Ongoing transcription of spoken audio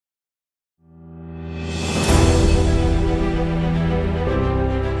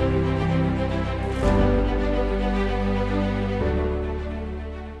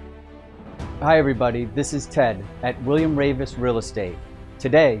Hi everybody, this is Ted at William Ravis Real Estate.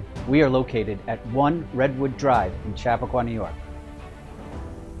 Today, we are located at 1 Redwood Drive in Chappaqua, New York.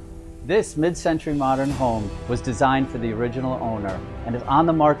 This mid-century modern home was designed for the original owner and is on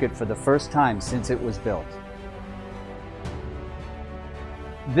the market for the first time since it was built.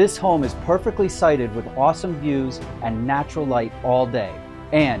 This home is perfectly sited with awesome views and natural light all day,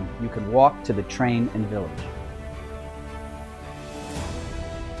 and you can walk to the train and village.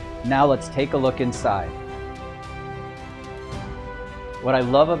 Now let's take a look inside. What I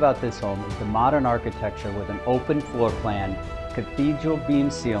love about this home is the modern architecture with an open floor plan, cathedral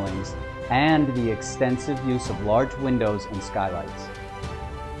beam ceilings, and the extensive use of large windows and skylights.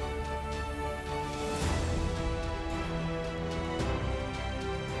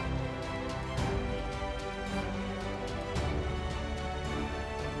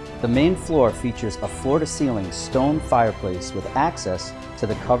 The main floor features a floor-to-ceiling stone fireplace with access to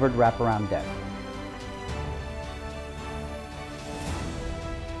the covered wraparound deck.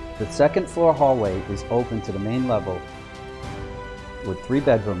 The second floor hallway is open to the main level with 3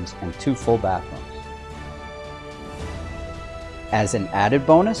 bedrooms and 2 full bathrooms. As an added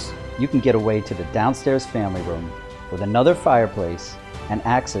bonus, you can get away to the downstairs family room with another fireplace and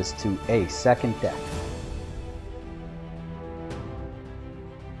access to a second deck.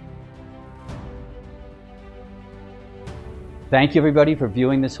 Thank you everybody for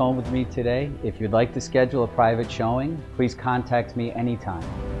viewing this home with me today. If you'd like to schedule a private showing, please contact me anytime.